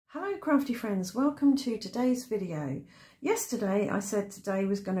Hello crafty friends, welcome to today's video. Yesterday I said today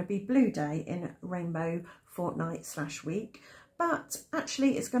was going to be blue day in rainbow fortnight/week, but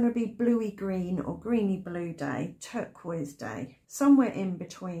actually it's going to be bluey green or greeny blue day, turquoise day, somewhere in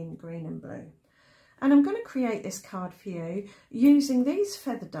between green and blue. And I'm going to create this card for you using these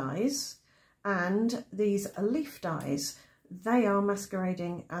feather dies and these leaf dies. They are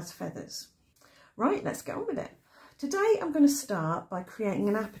masquerading as feathers. Right, let's get on with it. Today I'm going to start by creating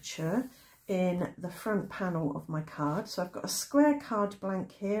an aperture in the front panel of my card. So I've got a square card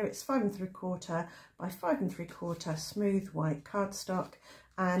blank here. It's 5 3/4 by 5 3/4 smooth white cardstock,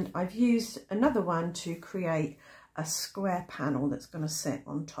 and I've used another one to create a square panel that's going to sit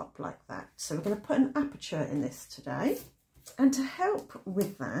on top like that. So we're going to put an aperture in this today, and to help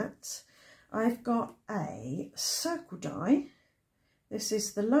with that I've got a circle die. This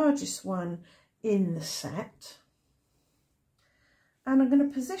is the largest one in the set. And I'm going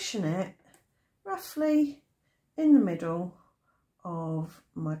to position it roughly in the middle of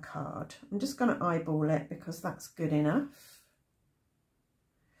my card. I'm just going to eyeball it because that's good enough.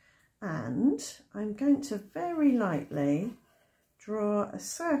 And I'm going to very lightly draw a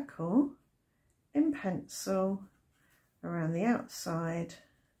circle in pencil around the outside.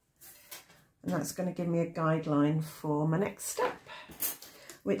 And that's going to give me a guideline for my next step,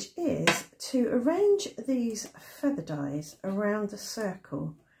 which is to arrange these feather dies around the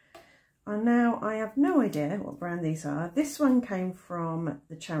circle. And now I have no idea what brand these are. This one came from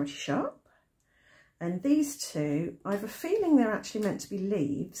the charity shop, and these two, I have a feeling they're actually meant to be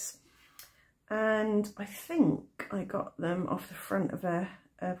leaves, and I think I got them off the front of a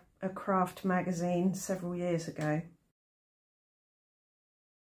craft magazine several years ago.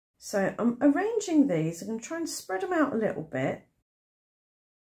 So I'm arranging these. I'm going to try and spread them out a little bit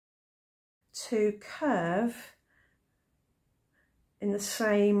to curve in the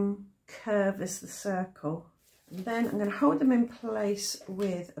same curve as the circle. And then I'm going to hold them in place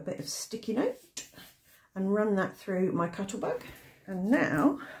with a bit of sticky note and run that through my Cuttlebug. And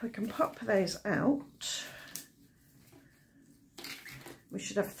now we can pop those out. We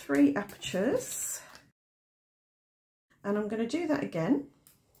should have 3 apertures, and I'm going to do that again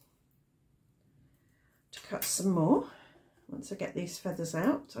to cut some more. Once I get these feathers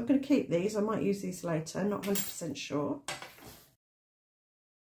out, I'm going to keep these. I might use these later, not 100% sure.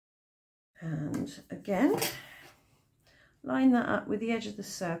 And again, line that up with the edge of the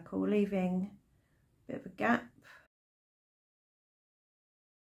circle, leaving a bit of a gap.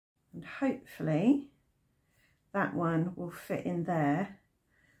 And hopefully that one will fit in there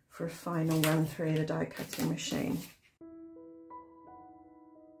for a final run through the die cutting machine.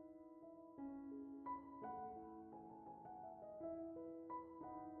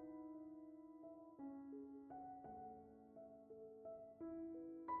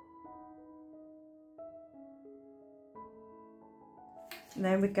 And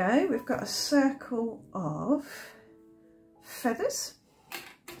there we go, we've got a circle of feathers.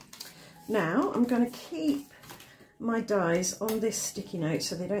 Now I'm going to keep my dies on this sticky note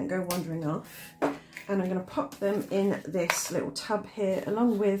so they don't go wandering off, and I'm going to pop them in this little tub here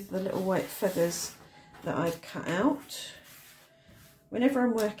along with the little white feathers that I've cut out. Whenever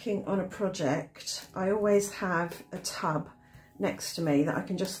I'm working on a project, I always have a tub next to me that I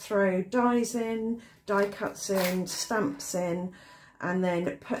can just throw dies in, die cuts in, stamps in, and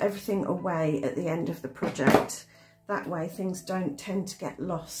then put everything away at the end of the project. That way things don't tend to get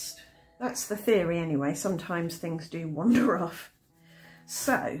lost. That's the theory anyway. Sometimes things do wander off.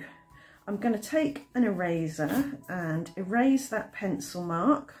 So I'm going to take an eraser and erase that pencil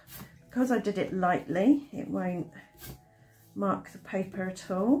mark. Because I did it lightly, it won't mark the paper at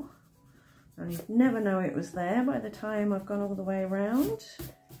all. And you'd never know it was there by the time I've gone all the way around.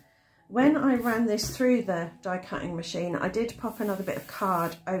 When I ran this through the die cutting machine, I did pop another bit of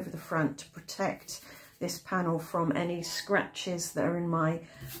card over the front to protect this panel from any scratches that are in my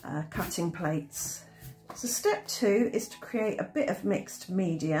cutting plates. So step 2 is to create a bit of mixed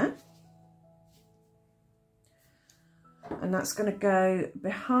media. And that's going to go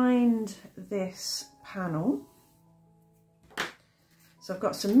behind this panel. So I've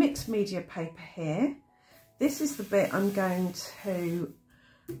got some mixed media paper here. This is the bit I'm going to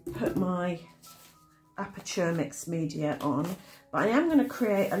put my aperture mixed media on, but I am going to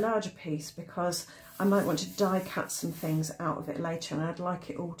create a larger piece because I might want to die cut some things out of it later, and I'd like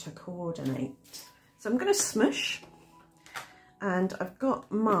it all to coordinate. So I'm going to smush, and I've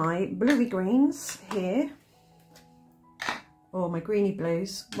got my bluey greens here, or my greeny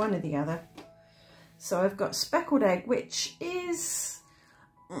blues, one or the other. So I've got speckled egg, which is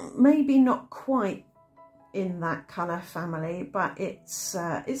maybe not quite in that colour family, but it's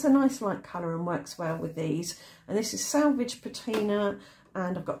a nice light colour and works well with these. And this is salvage patina,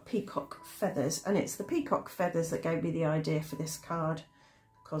 and I've got peacock feathers, and it's the peacock feathers that gave me the idea for this card,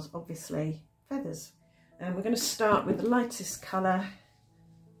 because obviously feathers. And we're going to start with the lightest colour.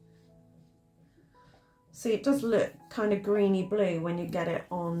 See, it does look kind of greeny blue when you get it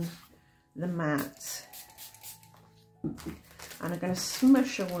on the mat. And I'm going to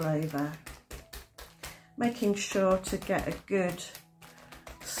smush all over, making sure to get a good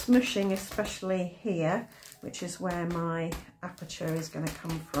smushing, especially here, which is where my aperture is going to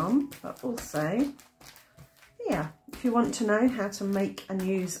come from, but also here. If you want to know how to make and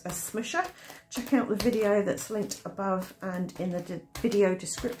use a smusher, check out the video that's linked above and in the video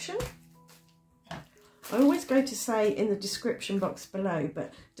description. I always go to say in the description box below,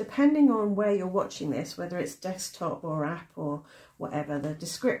 but depending on where you're watching this, whether it's desktop or app or whatever, the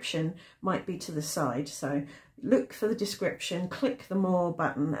description might be to the side. So look for the description, click the more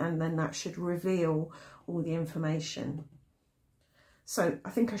button, and then that should reveal all the information. So I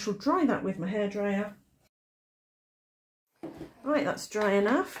think I shall dry that with my hairdryer. Right, that's dry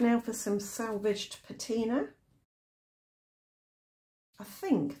enough. Now for some salvaged patina. I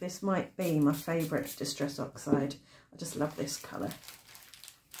think this might be my favourite Distress Oxide. I just love this colour.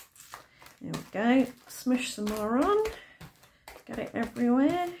 There we go. Smush some more on. Get it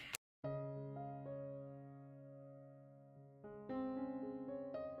everywhere.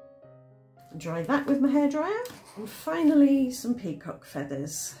 Dry that with my hairdryer. And finally some peacock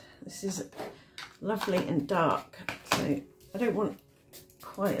feathers. This is lovely and dark, so I don't want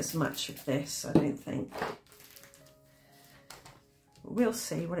quite as much of this, I don't think. We'll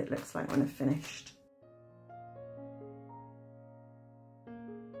see what it looks like when I've finished.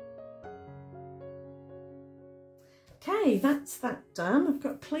 Okay, that's that done. I've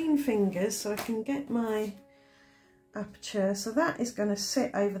got clean fingers so I can get my aperture. So that is going to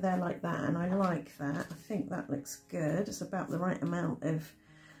sit over there like that, and I like that. I think that looks good. It's about the right amount of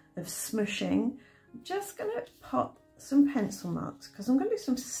smushing. I'm just going to pop some pencil marks because I'm going to do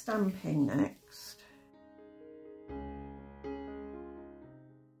some stamping next.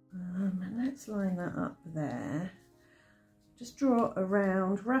 And let's line that up there. Just draw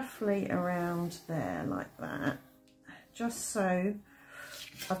around, roughly around there like that, just so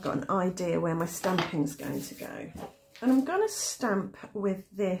I've got an idea where my stamping's going to go. And I'm going to stamp with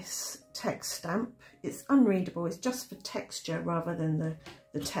this text stamp. It's unreadable, it's just for texture rather than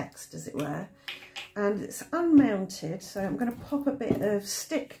the text, as it were. And it's unmounted, so I'm going to pop a bit of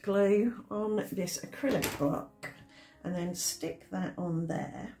stick glue on this acrylic block and then stick that on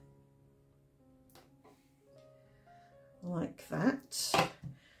there. Like that.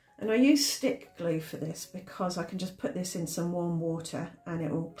 And I use stick glue for this because I can just put this in some warm water and it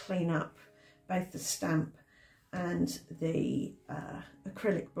will clean up both the stamp and the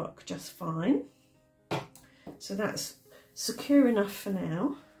acrylic block just fine. So that's secure enough for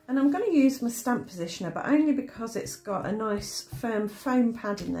now. And I'm going to use my stamp positioner, but only because it's got a nice firm foam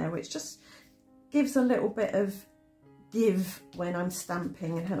pad in there, which just gives a little bit of give when I'm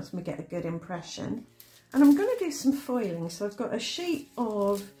stamping and helps me get a good impression. And I'm going to do some foiling. So I've got a sheet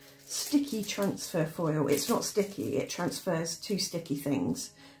of sticky transfer foil. It's not sticky, it transfers to sticky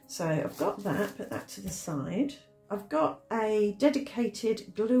things. So I've got that, put that to the side. I've got a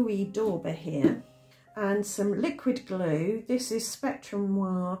dedicated gluey dauber here and some liquid glue. This is Spectrum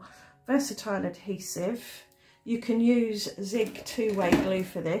Noir Versatile Adhesive. You can use Zig two-way glue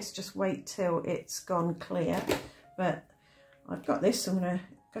for this, just wait till it's gone clear. But I've got this, so I'm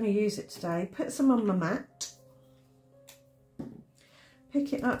going to use it today. Put some on my mat,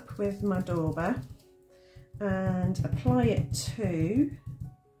 pick it up with my dauber and apply it to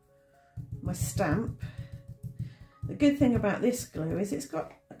my stamp. The good thing about this glue is it's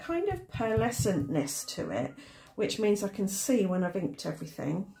got a kind of pearlescentness to it, which means I can see when I've inked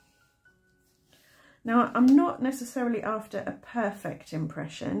everything. Now, I'm not necessarily after a perfect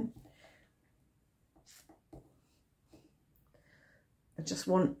impression. I just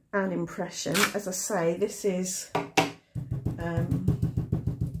want an impression. As I say, this is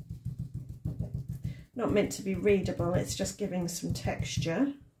not meant to be readable, it's just giving some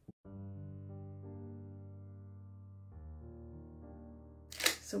texture.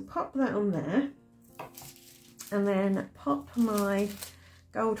 So pop that on there and then pop my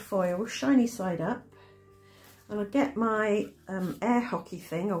gold foil shiny side up, and I'll get my air hockey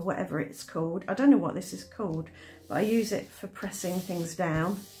thing or whatever it's called. I don't know what this is called, but I use it for pressing things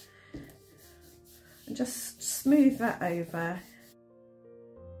down, and just smooth that over.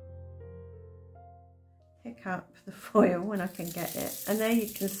 Pick up the foil when I can get it, and there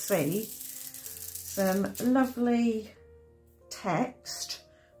you can see some lovely text,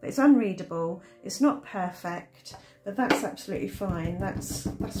 but it's unreadable. It's not perfect, but that's absolutely fine. That's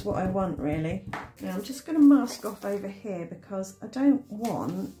what I want, really. Now I'm just going to mask off over here because I don't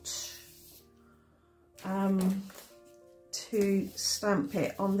want to stamp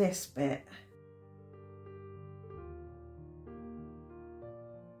it on this bit.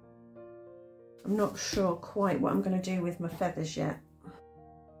 I'm not sure quite what I'm going to do with my feathers yet.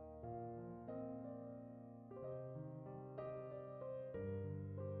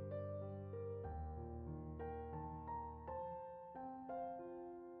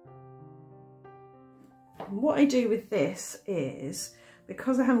 What I do with this is,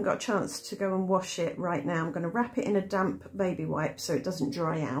 because I haven't got a chance to go and wash it right now, I'm going to wrap it in a damp baby wipe so it doesn't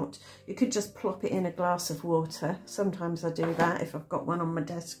dry out. You could just plop it in a glass of water. Sometimes I do that if I've got one on my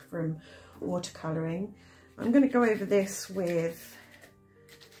desk from watercolouring. I'm going to go over this with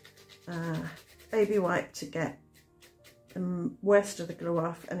baby wipe to get the worst of the glue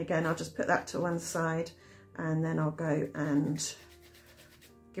off, and again I'll just put that to one side and then I'll go and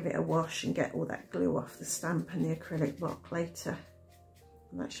give it a wash and get all that glue off the stamp and the acrylic block later.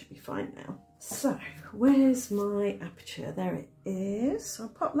 And that should be fine now. So where's my aperture? There it is. I'll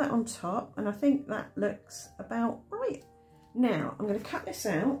pop that on top and I think that looks about right. Now I'm going to cut this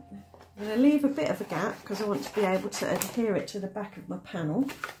out. I'm going to leave a bit of a gap because I want to be able to adhere it to the back of my panel,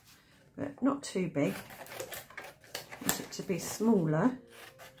 but not too big. I want it to be smaller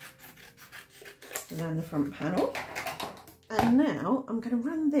than the front panel. And now I'm going to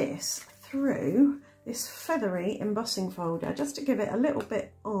run this through this feathery embossing folder just to give it a little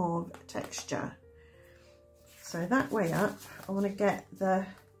bit of texture. So that way up, I want to get the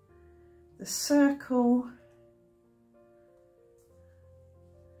circle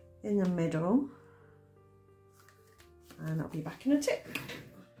in the middle, and I'll be back in a tick.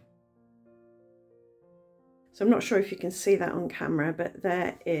 So I'm not sure if you can see that on camera, but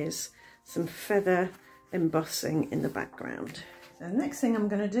there is some feather embossing in the background. So the next thing I'm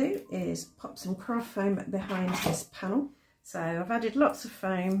going to do is pop some craft foam behind this panel. So I've added lots of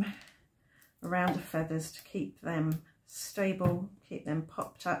foam around the feathers to keep them stable, keep them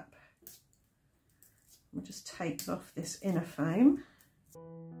popped up. We'll just take off this inner foam.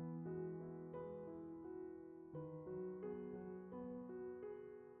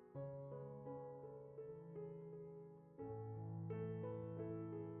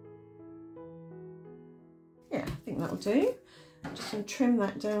 Yeah, I think that'll do. I'm just going to trim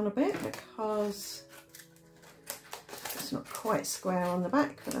that down a bit because it's not quite square on the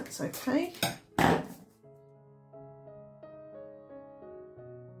back, but that's okay.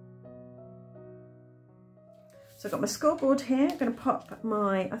 So I've got my scoreboard here. I'm going to pop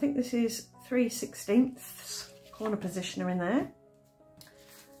my, I think this is 3/16 corner positioner in there.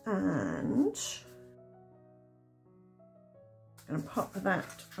 And I'm going to pop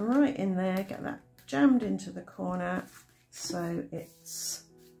that right in there, get that jammed into the corner so it's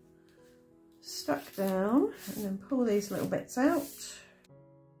stuck down, and then pull these little bits out.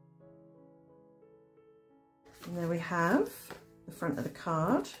 And there we have the front of the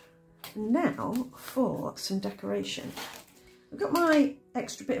card. And now for some decoration. I've got my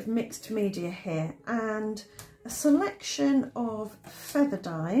extra bit of mixed media here and a selection of feather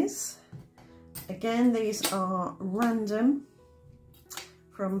dies. Again, these are random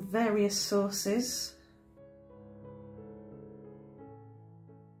from various sources,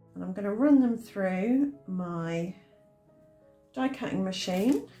 and I'm going to run them through my die cutting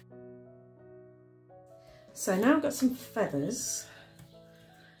machine. So now I've got some feathers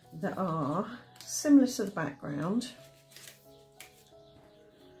that are similar to the background.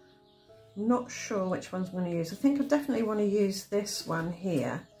 I'm not sure which ones I'm going to use. I think I definitely want to use this one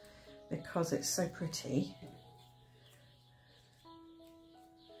here because it's so pretty.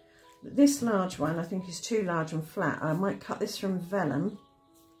 This large one I think is too large and flat. I might cut this from vellum.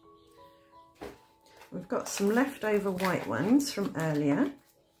 We've got some leftover white ones from earlier.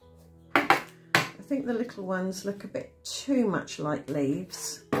 I think the little ones look a bit too much like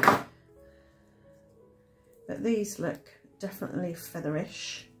leaves, but these look definitely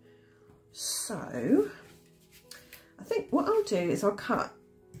featherish. So I think what I'll do is I'll cut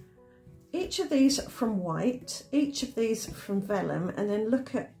each of these from white, each of these from vellum, and then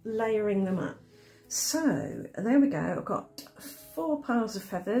look at layering them up. So there we go. I've got 4 piles of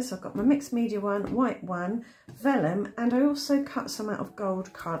feathers. I've got my mixed media one, white one, vellum, and I also cut some out of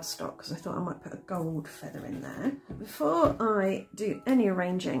gold cardstock because I thought I might put a gold feather in there. Before I do any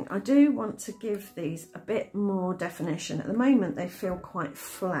arranging, I do want to give these a bit more definition. At the moment they feel quite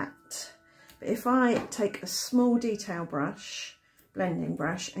flat, but if I take a small detail brush blending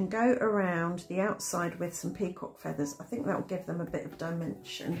brush and go around the outside with some peacock feathers. I think that will give them a bit of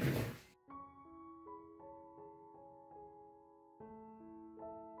dimension.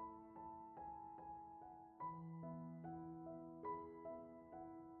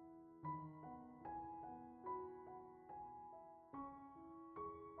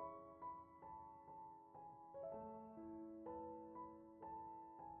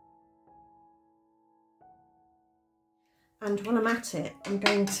 And when I'm at it, I'm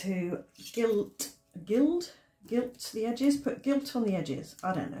going to gilt the edges, put gilt on the edges,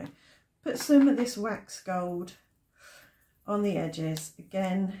 I don't know. Put some of this wax gold on the edges.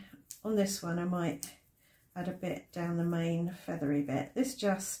 Again, on this one I might add a bit down the main feathery bit. This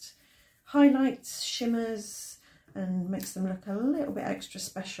just highlights, shimmers and makes them look a little bit extra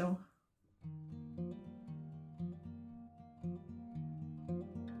special.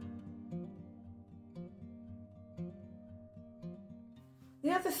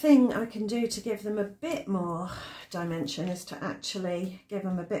 The other thing I can do to give them a bit more dimension is to actually give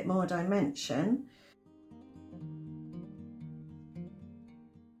them a bit more dimension.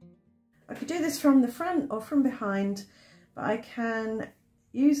 I could do this from the front or from behind, but I can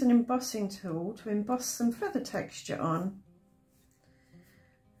use an embossing tool to emboss some feather texture on,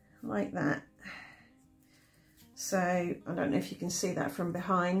 like that. So I don't know if you can see that from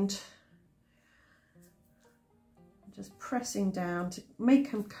behind. Just pressing down to make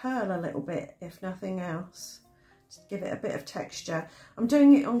them curl a little bit, if nothing else, just give it a bit of texture. I'm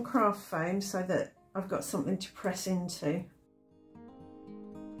doing it on craft foam so that I've got something to press into.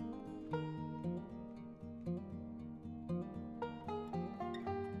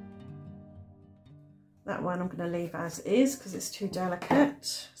 That one I'm going to leave as is because it's too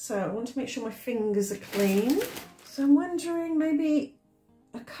delicate. So I want to make sure my fingers are clean. So I'm wondering maybe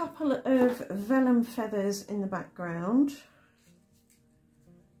a couple of vellum feathers in the background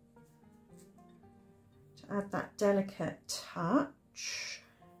to add that delicate touch.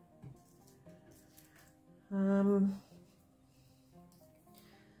 And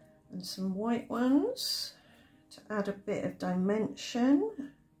some white ones to add a bit of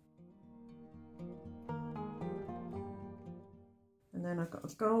dimension. And then I've got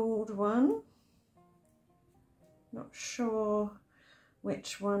a gold one. Not sure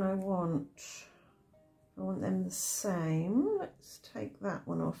which one I want. I want them the same. Let's take that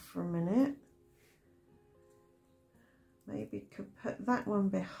one off for a minute. Maybe could put that one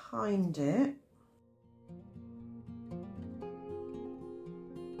behind it.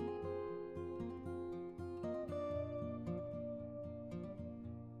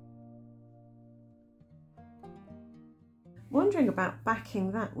 Wondering about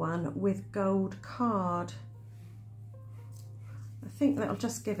backing that one with gold card. I think that'll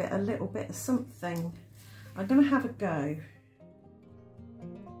just give it a little bit of something. I'm going to have a go.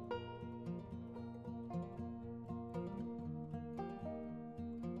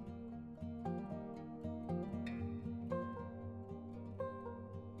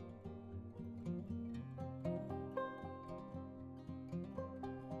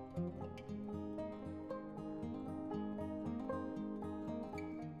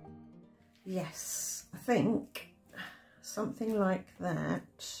 Yes, I think something like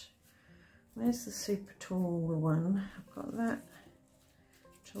that. Where's the super tall one? I've got that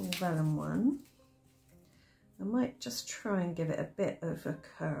tall vellum one. I might just try and give it a bit of a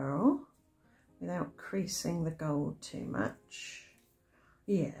curl without creasing the gold too much.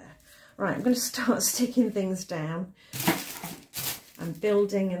 Yeah, right, I'm going to start sticking things down and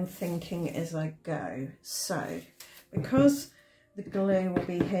building and thinking as I go. So, because the glue will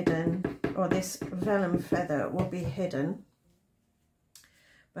be hidden, or this vellum feather will be hidden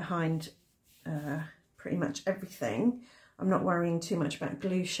behind pretty much everything, I'm not worrying too much about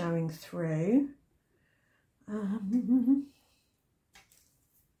glue showing through.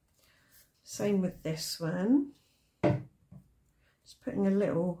 Same with this one. Just putting a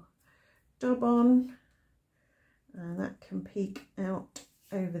little dab on, and that can peek out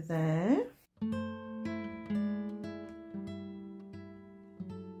over there.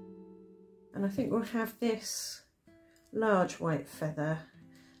 And I think we'll have this large white feather.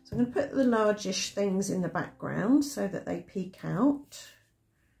 So I'm going to put the largish things in the background so that they peek out.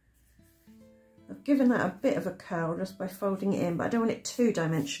 I've given that a bit of a curl just by folding it in, but I don't want it too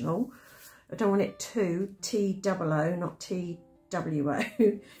dimensional. I don't want it too T-double-O, not T-W-O,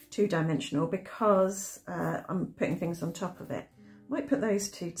 two-dimensional, because I'm putting things on top of it. Might put those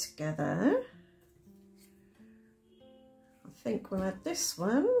two together. I think we'll add this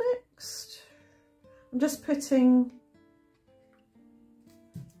one next. I'm just putting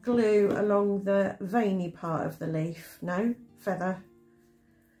glue along the veiny part of the leaf. No, feather.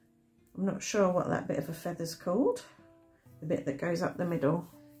 I'm not sure what that bit of a feather's called, the bit that goes up the middle.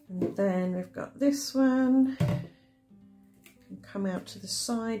 And then we've got this one, can come out to the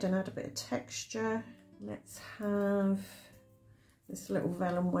side and add a bit of texture. Let's have this little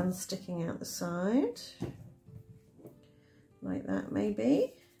vellum one sticking out the side, like that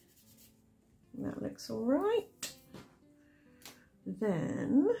maybe. That looks all right.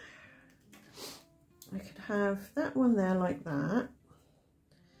 Then I could have that one there like that,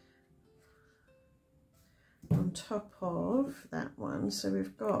 on top of that one. So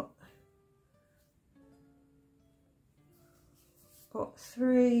we've got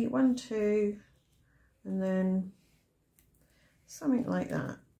three, 1, 2, and then something like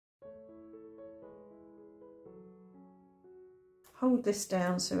that. Hold this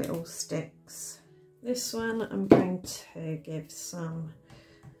down so it all sticks. This one I'm going to give some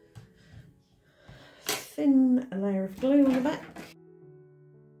thin layer of glue on the back.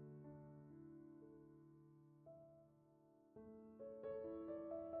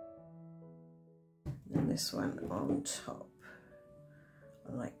 And this one on top,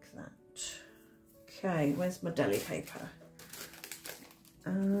 like that. Okay, where's my deli paper?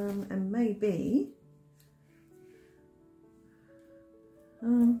 And maybe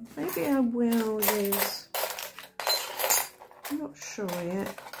I will use, I'm not sure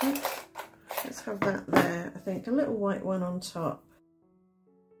yet. Let's have that there. I think a little white one on top,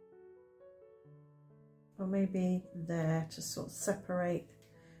 or maybe there to sort of separate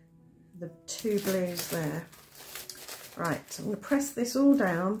the two blues there. Right, so I'm going to press this all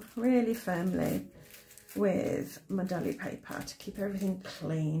down really firmly with my deli paper to keep everything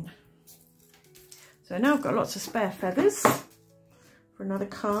clean. So now I've got lots of spare feathers for another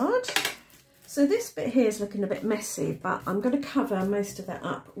card. So this bit here is looking a bit messy, but I'm going to cover most of that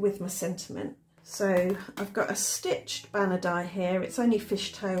up with my sentiment. So I've got a stitched banner die here. It's only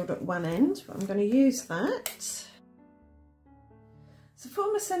fishtailed at one end, but I'm going to use that. So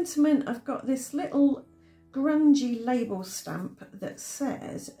for my sentiment, I've got this little grungy label stamp that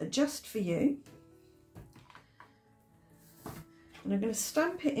says "Just for you." And I'm going to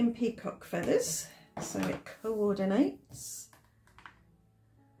stamp it in peacock feathers so it coordinates.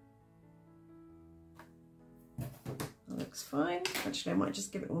 That looks fine. Actually, I might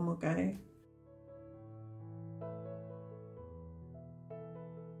just give it one more go.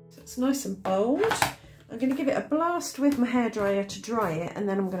 So it's nice and bold. I'm going to give it a blast with my hairdryer to dry it, and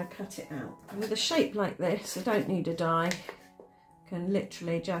then I'm going to cut it out. And with a shape like this, I don't need a die. I can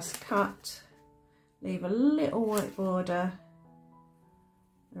literally just cut, leave a little white border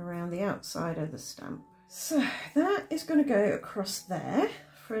around the outside of the stamp. So that is going to go across there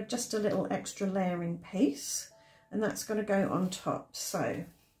for just a little extra layering piece, and that's going to go on top. So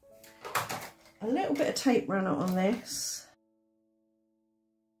a little bit of tape runner on this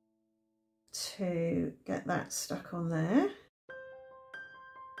to get that stuck on there.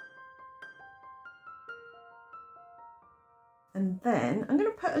 And then I'm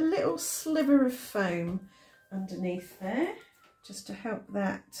going to put a little sliver of foam underneath there, just to help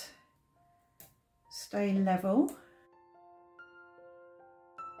that stay level.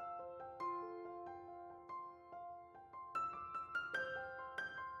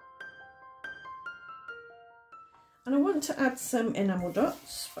 And I want to add some enamel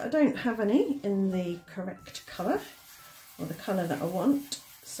dots, but I don't have any in the correct colour, or the colour that I want.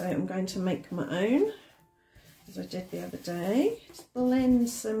 So I'm going to make my own, as I did the other day. Just blend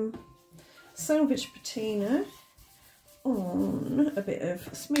some salvage patina on a bit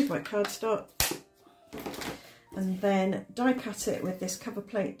of smooth white cardstock, and then die cut it with this cover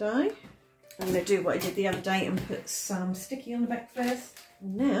plate die. I'm going to do what I did the other day and put some sticky on the back first.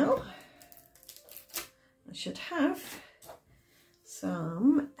 Now I should have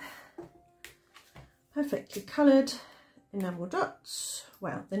some perfectly coloured enamel dots.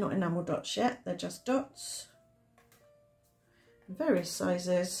 Well, they're not enamel dots yet, they're just dots, various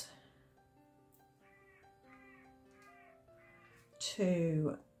sizes,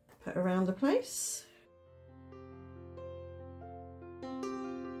 to put around the place.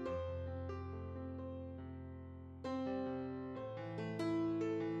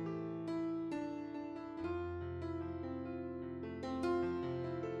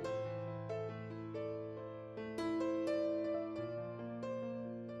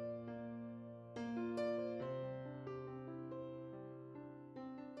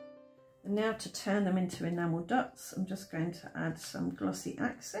 And now to turn them into enamel dots, I'm just going to add some glossy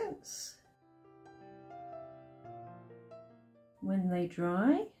accents. When they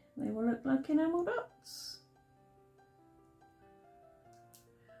dry, they will look like enamel dots.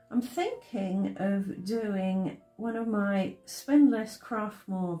 I'm thinking of doing one of my spend less, craft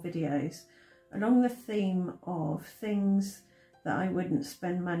more videos along the theme of things that I wouldn't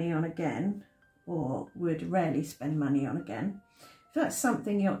spend money on again, or would rarely spend money on again. If that's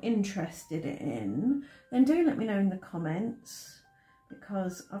something you're interested in, then do let me know in the comments,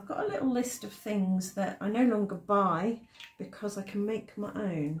 because I've got a little list of things that I no longer buy because I can make my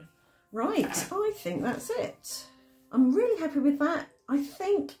own. Right, I think that's it. I'm really happy with that. I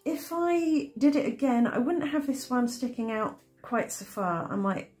think if I did it again, I wouldn't have this one sticking out quite so far. I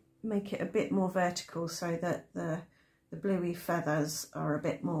might make it a bit more vertical so that the bluey feathers are a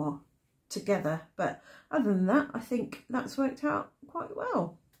bit more together. But other than that, I think that's worked out quite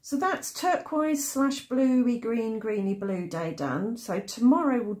well. So that's turquoise / bluey green, greeny blue day done. So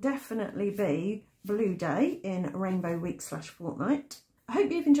tomorrow will definitely be blue day in Rainbow Week / fortnight. I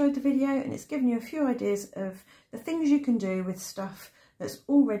hope you've enjoyed the video and it's given you a few ideas of the things you can do with stuff that's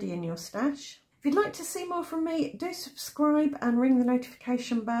already in your stash. If you'd like to see more from me, do subscribe and ring the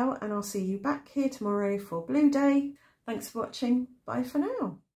notification bell, and I'll see you back here tomorrow for Blue Day. Thanks for watching. Bye for now.